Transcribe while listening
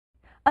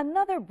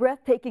Another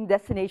breathtaking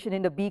destination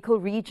in the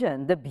Bicol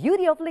Region, the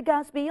beauty of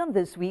Legazpi on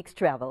this week's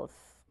travels.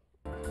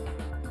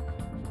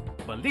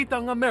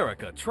 Balitang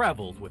America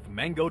travels with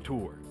Mango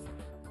Tours.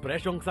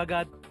 Presyong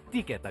sagad,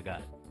 tiket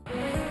agad.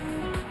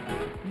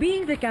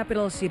 Being the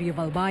capital city of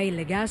Albay,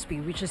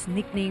 Legazpi, which is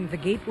nicknamed the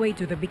gateway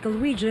to the Bicol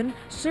region,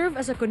 serve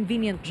as a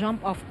convenient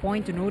jump-off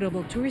point to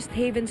notable tourist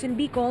havens in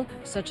Bicol,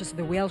 such as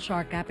the whale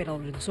shark capital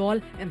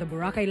Luzon and the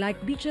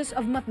Boracay-like beaches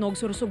of Matnog,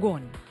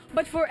 Sorsogon.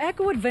 But for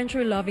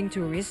eco-adventure-loving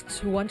tourists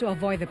who want to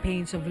avoid the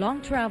pains of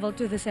long travel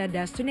to the said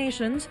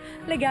destinations,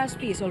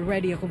 Legazpi is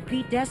already a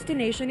complete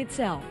destination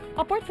itself.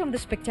 Apart from the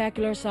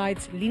spectacular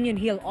sights, Liñon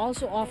Hill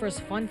also offers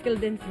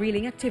fun-filled and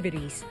thrilling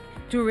activities.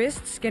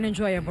 Tourists can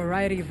enjoy a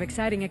variety of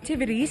exciting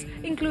activities,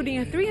 including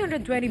a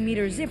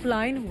 320-meter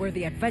zipline where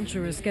the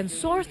adventurers can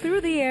soar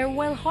through the air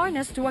while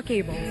harnessed to a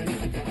cable.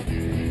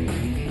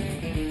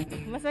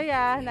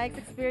 Masaya, nice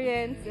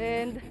experience,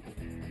 and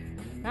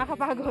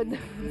nakakapagod.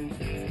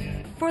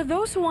 For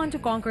those who want to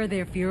conquer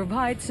their fear of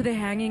heights, the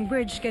hanging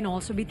bridge can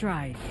also be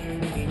tried.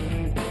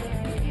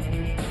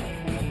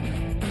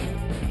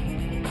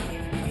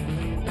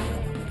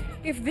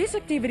 If these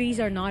activities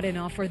are not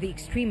enough for the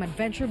extreme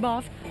adventure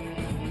buff,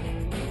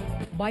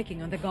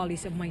 biking on the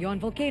gullies of Mayon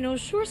Volcano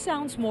sure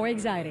sounds more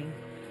exciting.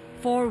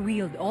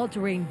 Four-wheeled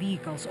all-terrain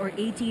vehicles or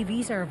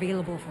ATVs are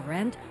available for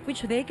rent,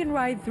 which they can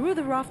ride through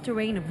the rough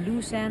terrain of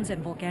loose sands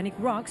and volcanic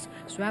rocks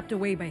swept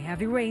away by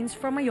heavy rains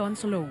from Mayon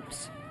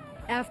slopes.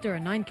 After a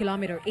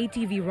 9-kilometer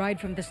ATV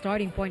ride from the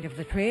starting point of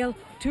the trail,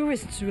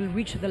 tourists will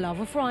reach the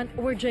lava front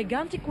where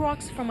gigantic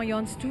rocks from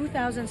Mayon's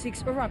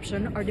 2006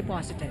 eruption are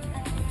deposited.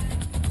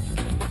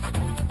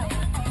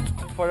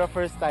 For a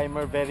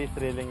first-timer, very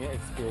thrilling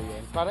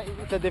experience. Parang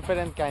it's a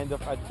different kind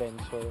of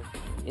adventure.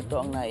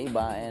 Ito ang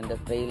naiba and the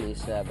trail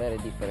is very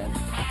different.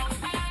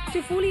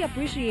 To fully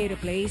appreciate a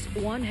place,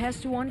 one has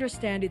to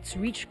understand its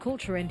rich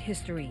culture and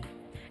history.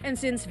 And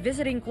since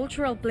visiting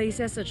cultural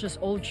places such as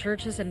old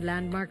churches and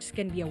landmarks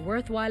can be a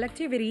worthwhile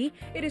activity,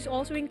 it is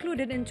also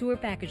included in tour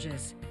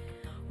packages.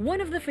 One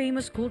of the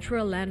famous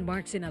cultural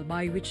landmarks in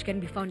Albay, which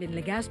can be found in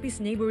Legazpi's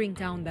neighboring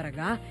town,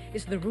 Daraga,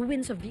 is the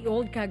ruins of the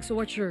old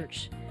Cagsoa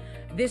Church.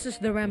 This is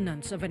the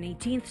remnants of an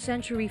 18th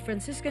century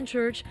Franciscan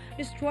church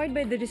destroyed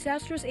by the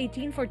disastrous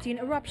 1814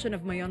 eruption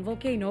of Mayon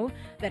Volcano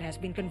that has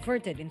been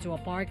converted into a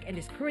park and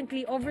is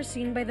currently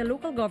overseen by the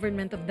local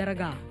government of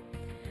Daraga.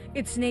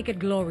 Its naked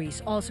glory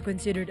is also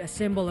considered a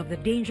symbol of the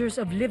dangers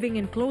of living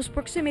in close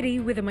proximity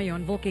with the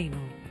Mayon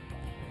Volcano.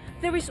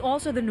 There is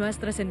also the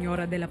Nuestra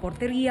Senora de la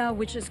Porteria,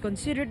 which is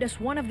considered as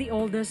one of the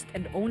oldest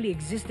and only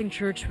existing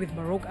church with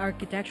Baroque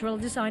architectural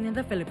design in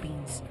the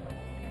Philippines.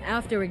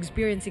 After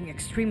experiencing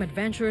extreme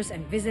adventures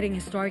and visiting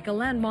historical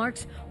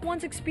landmarks,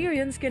 one's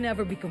experience can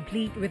never be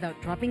complete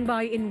without dropping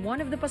by in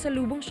one of the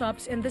pasalubong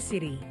shops in the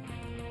city.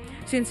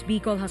 Since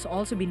Bicol has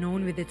also been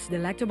known with its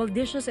delectable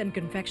dishes and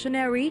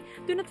confectionery,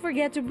 do not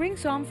forget to bring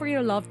some for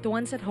your loved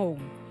ones at home.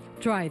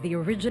 Try the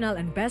original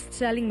and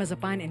best-selling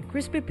mazapan and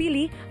crispy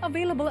pili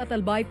available at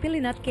Albay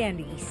Pilinat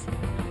Candies.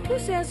 Who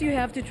says you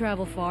have to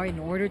travel far in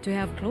order to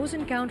have close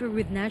encounter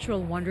with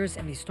natural wonders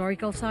and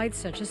historical sites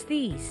such as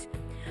these?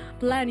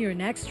 Plan your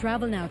next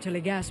travel now to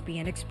Legazpi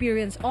and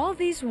experience all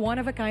these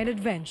one-of-a-kind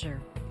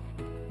adventure.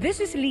 This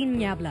is Lynn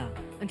Niabla.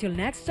 Until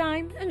next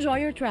time, enjoy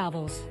your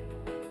travels.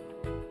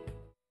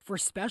 For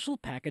special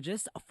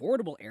packages,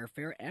 affordable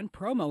airfare, and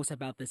promos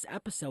about this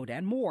episode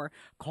and more,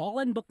 call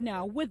and book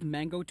now with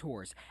Mango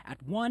Tours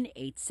at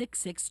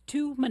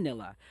 1-8662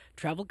 Manila.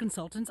 Travel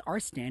consultants are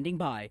standing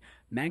by.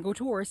 Mango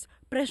Tours,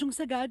 presyong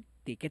sagad,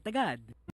 tiket agad.